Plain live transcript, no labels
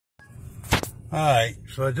Alright,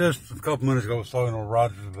 so I just a couple minutes ago was talking to a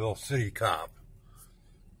Rogersville city cop.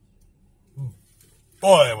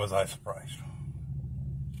 Boy, was I surprised.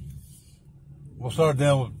 We'll start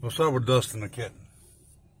with Dustin the kitten.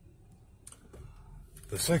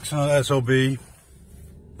 The 600 SOB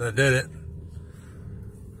that did it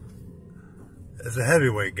is a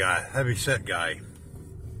heavyweight guy, heavy set guy.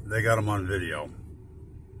 They got him on video.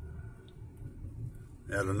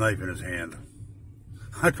 He had a knife in his hand.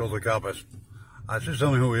 I told the cop, I said,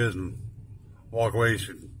 tell me who he is and walk away. He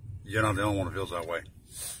said, you're not the only one who feels that way.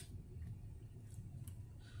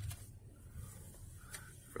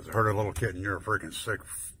 Because I hurt a little kitten, you're a freaking sick,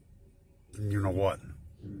 you know what.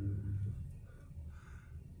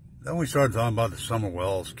 Then we started talking about the Summer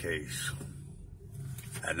Wells case.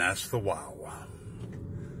 And that's the wow.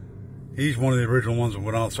 He's one of the original ones that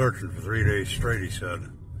went out searching for 3 days straight, he said.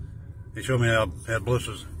 He showed me how he had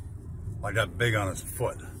blisters like that big on his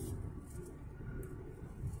foot.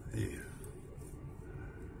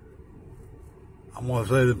 I'm going to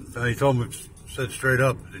say that he told me, said straight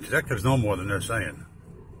up, the detectives know more than they're saying.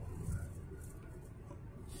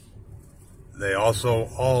 They also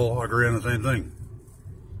all agree on the same thing.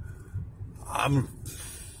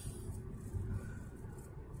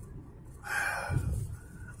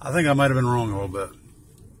 I think I might have been wrong a little bit.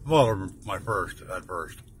 Well, at first.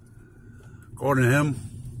 According to him,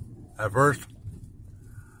 at first,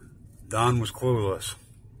 Don was clueless.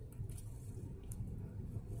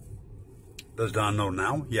 Does Don know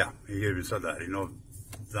now? Yeah, he even said that.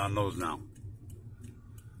 Don knows now.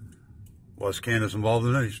 Was Candace involved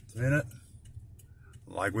in it?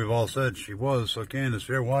 Like we've all said, she was. So Candace, if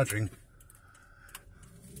you're watching,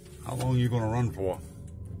 how long are you going to run for?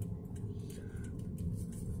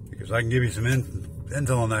 Because I can give you some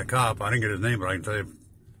intel on that cop. I didn't get his name, but I can tell you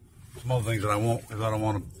some other things that I won't, because I don't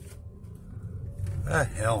want to.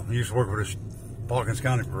 Hell, he used to work for this Hawkins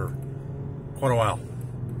County for quite a while.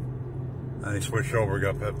 And he switched over,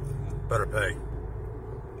 got better pay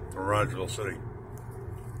for Rogersville City.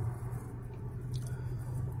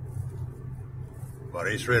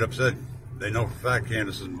 But he straight up said they know for a fact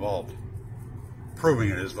Candace is involved. Proving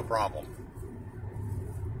it is the problem.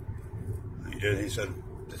 He said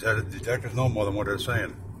detectives know more than what they're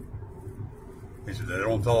saying. He said they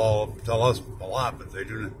don't tell us a lot, but they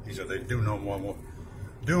do. He said they do know more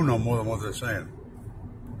than what they're saying.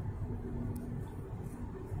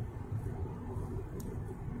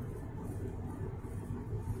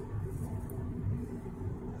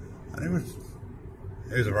 And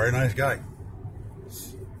he was a very nice guy.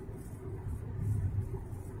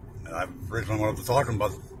 And I originally wanted to talk to him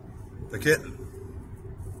about the kitten.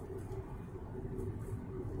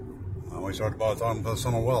 And we started talking about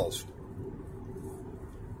Summer Wells.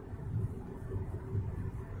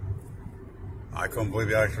 I couldn't believe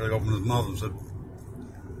he actually opened his mouth and said,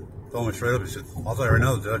 told me straight up, he said, I'll tell you right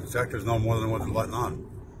now, the detectives know more than what they're letting on.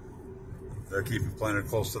 They're playing it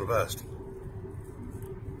close to the vest.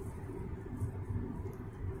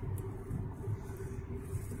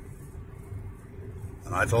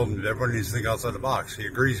 And I told him that everybody needs to think outside the box. He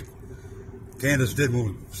agrees. Candace did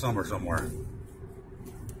move Summer somewhere.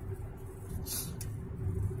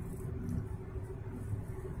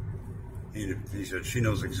 He said she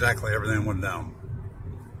knows exactly everything that went down.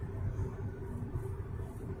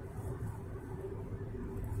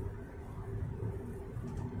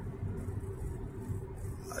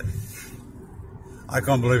 I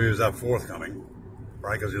couldn't believe he was that forthcoming.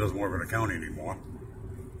 Probably because he doesn't work in the county anymore.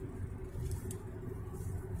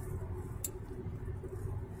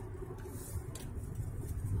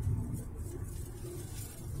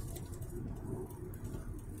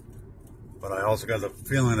 But I also got the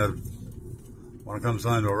feeling that when it comes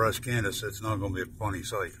time to arrest Candace, it's not going to be a funny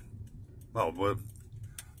sight. Well,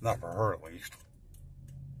 not for her at least.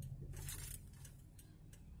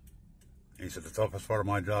 He said the toughest part of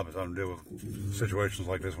my job is having to deal with situations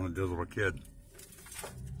like this when it deals with a kid.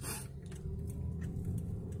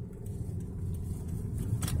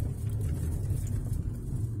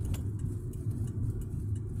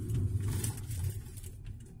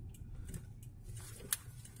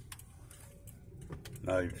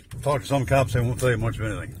 Now, you talk to some cops, they won't tell you much of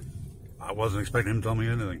anything. I wasn't expecting him to tell me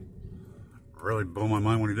anything. It really blew my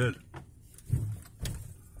mind when he did.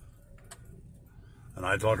 And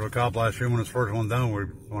I talked to a cop last year when his first one down,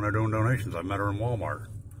 when they're doing donations. I met her in Walmart.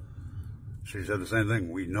 She said the same thing.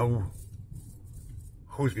 We know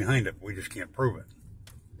who's behind it. We just can't prove it.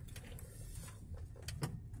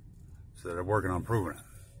 So they're working on proving it.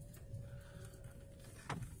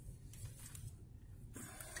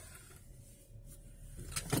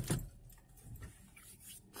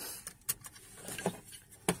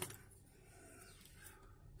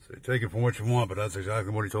 So take it from what you want, but that's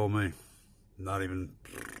exactly what he told me. Not even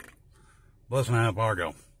less than a half hour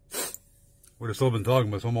ago. We'd have still been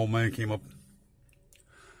talking, but some old man came up.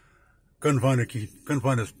 Couldn't find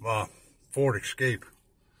his Ford Escape.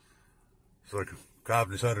 So the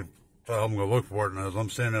cop decided to help him go look for it. And as I'm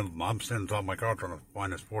standing on top of my car trying to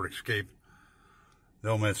find this Ford Escape, the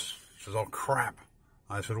old man says, "Oh crap!"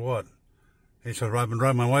 I said, "What?" He said, "I've been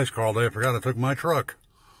driving my wife's car all day. I forgot I took my truck."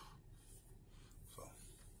 So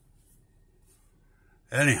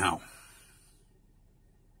anyhow,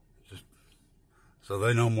 so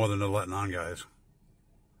they know more than they're letting on, guys.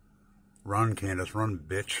 Run, Candace, run,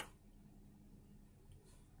 bitch.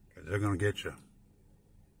 They're gonna get you.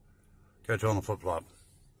 Catch you on the flip-flop.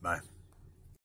 Bye.